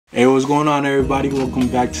Hey, what's going on, everybody? Welcome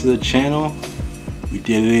back to the channel. We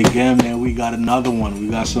did it again, man. We got another one. We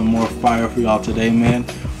got some more fire for y'all today, man.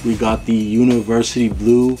 We got the University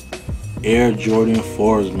Blue Air Jordan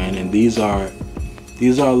 4s, man, and these are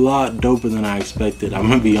a lot doper than I expected. I'm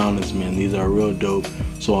gonna be honest, man. These are real dope.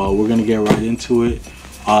 So we're gonna get right into it.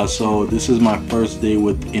 So this is my first day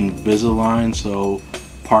with Invisalign, so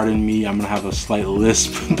pardon me, I'm gonna have a slight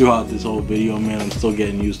lisp throughout this whole video, man. I'm still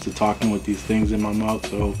getting used to talking with these things in my mouth,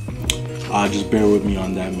 so just bear with me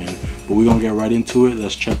on that, man. But we're gonna get right into it.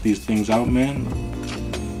 Let's check these things out, man,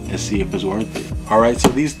 and see if it's worth it. Alright, so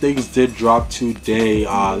these things did drop today.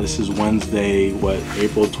 This is Wednesday,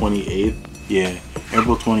 April 28th? Yeah,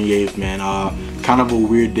 April 28th, man. Kind of a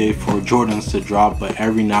weird day for Jordans to drop, but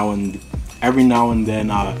every now and then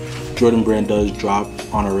Jordan Brand does drop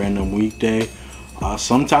on a random weekday.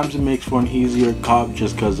 Sometimes it makes for an easier cop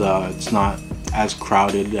just because it's not as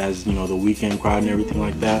crowded as, you know, the weekend crowd and everything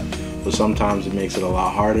like that. But sometimes it makes it a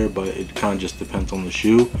lot harder, but it kind of just depends on the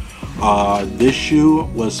shoe. This shoe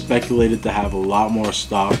was speculated to have a lot more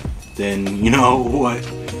stock than, you know, what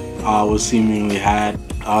was seemingly had.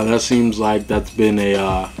 That seems like that's been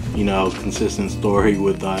a you know, consistent story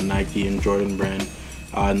with Nike and Jordan Brand,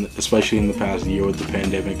 especially in the past year with the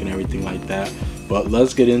pandemic and everything like that. But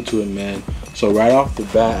let's get into it, man. So right off the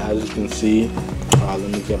bat, as you can see, let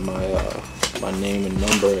me get my name and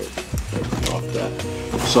number off that.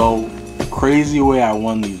 So crazy way I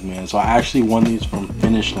won these, man. So I actually won these from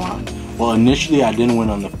Finish Line. Well, initially I didn't win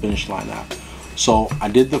on the Finish Line app. So I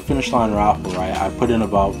did the Finish Line raffle, right? I put in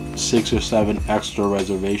about 6 or 7 extra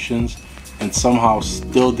reservations and somehow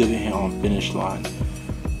still didn't hit on Finish Line.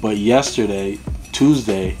 But yesterday,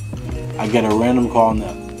 Tuesday, I get a random call,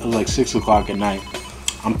 it was like 6 o'clock at night.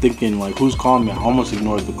 I'm thinking, like, who's calling me? I almost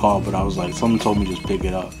ignored the call, but I was like, someone told me just pick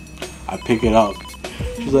it up. I pick it up.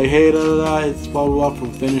 She's like, hey, it's blah blah blah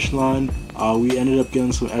from Finish Line. We ended up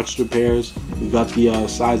getting some extra pairs. We got the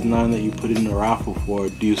size 9 that you put in the raffle for.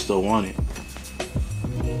 Do you still want it?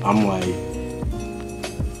 I'm like,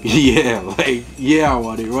 yeah, I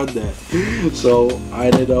want it. Run that. So I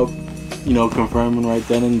ended up, you know, confirming right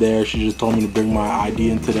then and there. She just told me to bring my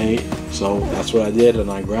ID in today, so that's what I did,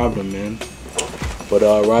 and I grabbed them, man. But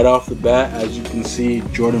right off the bat, as you can see,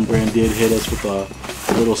 Jordan Brand did hit us with a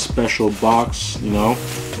little special box, you know,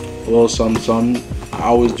 a little something. I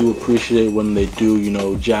always do appreciate when they do, you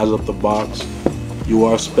know, jazz up the box. You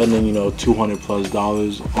are spending, you know,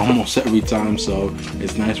 $200+ almost every time, so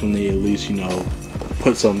it's nice when they at least, you know,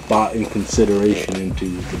 put some thought and consideration into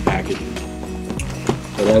the packaging.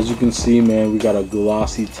 But as you can see, man, we got a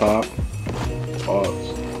glossy top.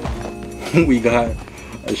 We got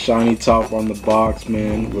a shiny top on the box,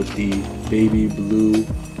 man, with the baby blue,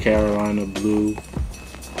 Carolina blue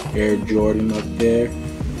Air Jordan up there,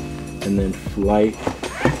 and then Flight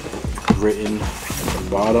written at the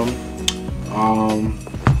bottom.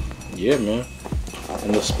 Yeah, man,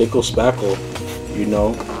 and the Spickle Spackle, you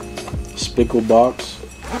know, Spickle box.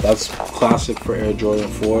 That's classic for Air Jordan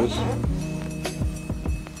 4s.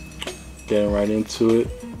 Getting right into it,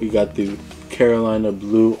 we got the Carolina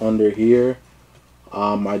blue under here.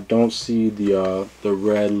 I don't see the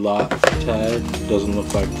red lot tag. Doesn't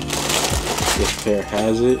look like this pair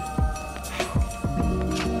has it.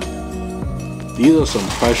 These are some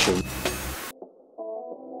pressure.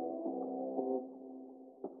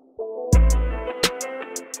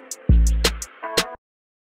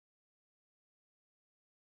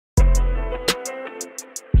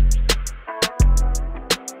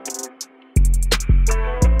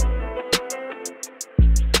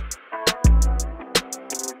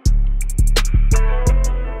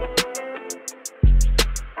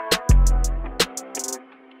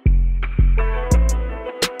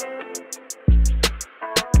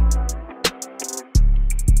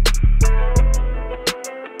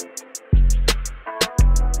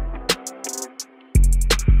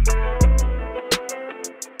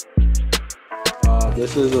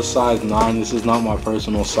 This is a size 9. This is not my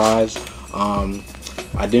personal size. I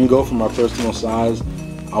didn't go for my personal size.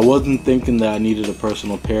 I wasn't thinking that I needed a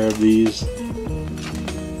personal pair of these.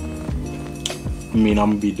 I mean, I'm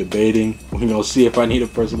gonna be debating. You know, see if I need a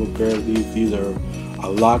personal pair of these. These are a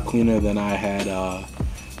lot cleaner than I had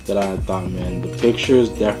thought, man. The pictures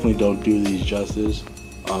definitely don't do these justice.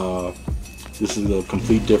 This is a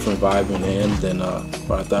complete different vibe in hand than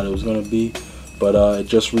what I thought it was gonna be. But it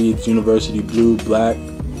just reads University Blue Black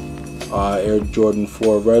Air Jordan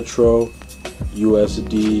 4 Retro,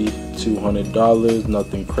 USD $200,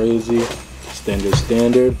 nothing crazy,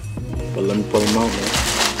 standard. But let me put them out, man.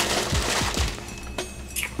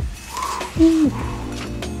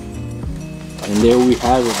 And there we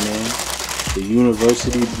have it, man. the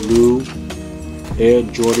University Blue Air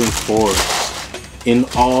Jordan 4s in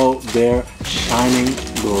all their shining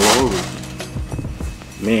glory.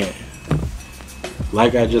 Man,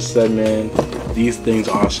 like I just said, man, these things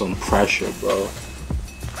are some pressure, bro.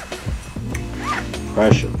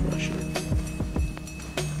 Pressure.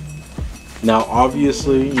 Now,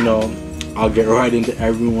 obviously, you know, I'll get right into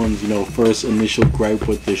everyone's, you know, first initial gripe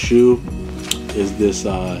with the shoe is this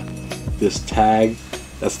this tag.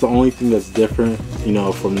 That's the only thing that's different, you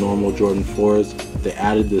know, from normal Jordan 4s. They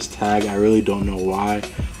added this tag. I really don't know why.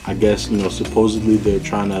 I guess, you know, supposedly they're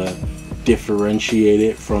trying to differentiate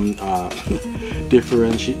it from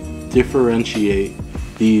differentiate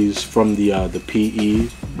these from the PE,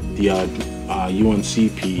 the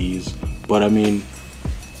UNC PEs. But I mean,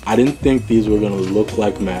 I didn't think these were gonna look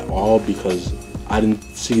like them at all because I didn't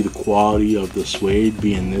see the quality of the suede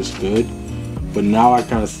being this good. But now I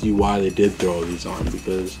kind of see why they did throw these on,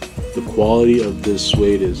 because the quality of this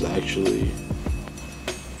suede is actually,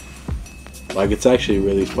 like, it's actually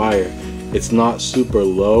really fire. It's not super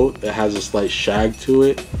low. It has a slight shag to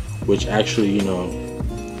it, which actually, you know,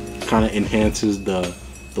 kind of enhances the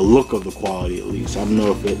look of the quality at least. I don't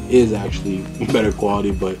know if it is actually better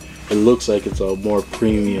quality, but it looks like it's a more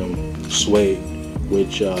premium suede,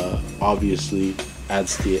 which obviously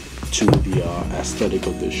adds to the aesthetic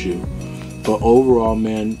of the shoe. But overall,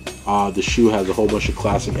 man, the shoe has a whole bunch of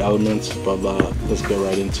classic elements, but let's get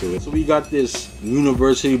right into it. So we got this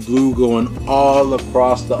University Blue going all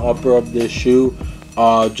across the upper of this shoe,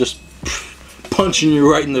 just punching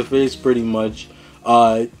you right in the face pretty much.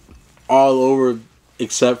 All over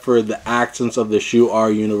except for the accents of the shoe are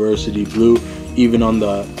University Blue. Even on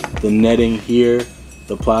the netting here,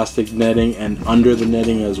 the plastic netting, and under the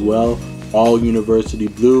netting as well, all University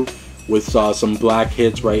Blue, with some black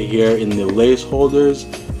hits right here in the lace holders,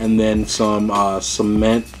 and then some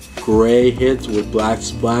cement gray hits with black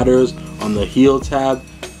splatters on the heel tab,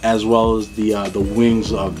 as well as the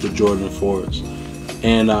wings of the Jordan 4s.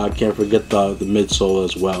 And I can't forget the midsole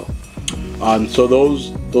as well. So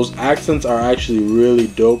those accents are actually really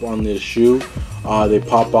dope on this shoe. They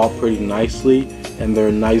pop out pretty nicely, and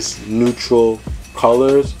they're nice neutral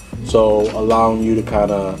colors, so allowing you to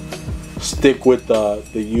kind of stick with the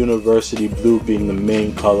University Blue being the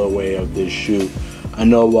main colorway of this shoe. I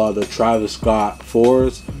know the Travis Scott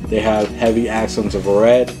 4s, they have heavy accents of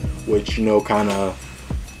red, which, you know, kind of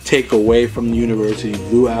take away from the University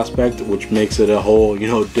Blue aspect, which makes it a whole, you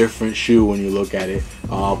know, different shoe when you look at it.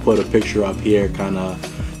 I'll put a picture up here kind of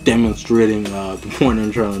demonstrating the point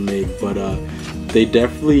I'm trying to make, but they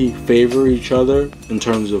definitely favor each other in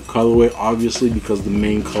terms of colorway, obviously, because the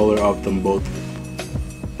main color of them both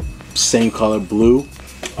same color blue.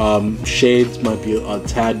 Shades might be a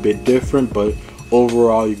tad bit different, but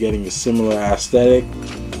overall you're getting a similar aesthetic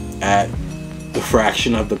at the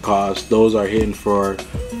fraction of the cost. Those are hitting for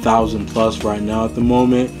 $1,000 plus right now at the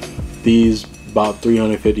moment. These about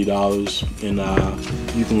 $350, and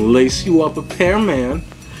you can lace you up a pair, man.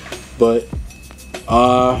 But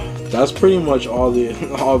that's pretty much all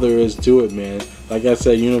there is to it, man. Like I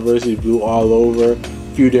said, University Blue all over, a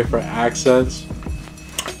few different accents.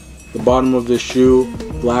 The bottom of the shoe,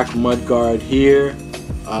 black mudguard here,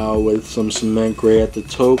 with some cement gray at the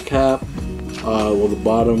toe cap. Well, the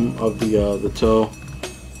bottom of the toe,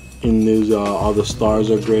 in these all the stars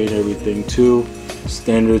are gray and everything too.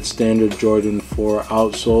 Standard Jordan 4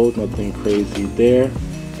 outsole, nothing crazy there.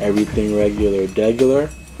 Everything regular degular.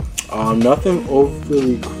 Nothing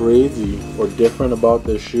overly crazy or different about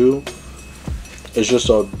the shoe. It's just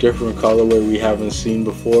a different colorway we haven't seen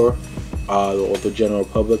before, or the general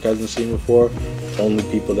public hasn't seen before. Only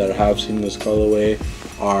people that have seen this colorway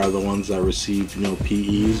are the ones that received, you know,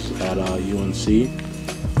 PEs at UNC.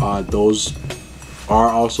 Those are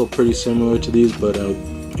also pretty similar to these, but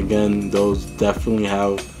again, those definitely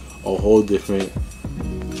have a whole different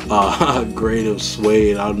grade of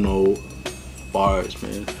suede. I don't know, bars,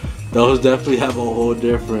 man. Those definitely have a whole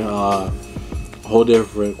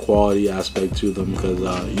different quality aspect to them, because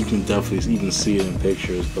you can definitely even see it in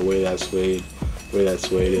pictures, the way that suede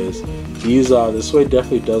is. These the suede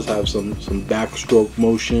definitely does have some backstroke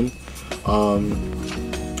motion.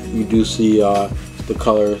 You do see the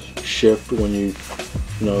color shift when you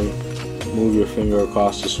move your finger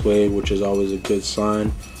across the suede, which is always a good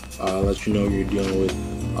sign. Lets you know you're dealing with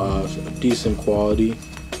decent quality.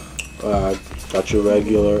 Got your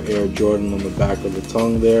regular Air Jordan on the back of the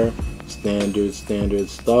tongue there. Standard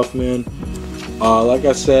stuff, man. Like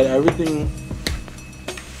I said, everything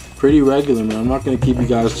pretty regular, man. I'm not going to keep you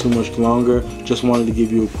guys too much longer. Just wanted to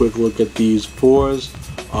give you a quick look at these 4s.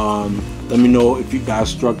 Let me know if you guys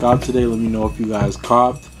struck out today. Let me know if you guys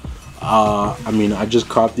copped. I mean, I just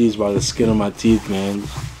copped these by the skin of my teeth, man.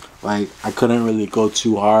 Like, I couldn't really go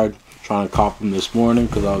too hard trying to cop them this morning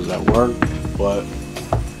because I was at work, but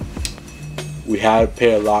we had a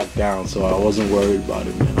pair locked down, so I wasn't worried about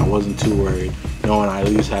it, man. I wasn't too worried, knowing I at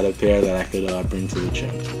least had a pair that I could bring to the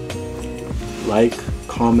channel. Like,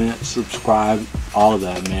 comment, subscribe, all of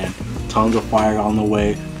that, man. Tons of fire on the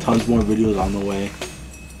way, tons more videos on the way.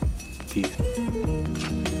 Peace.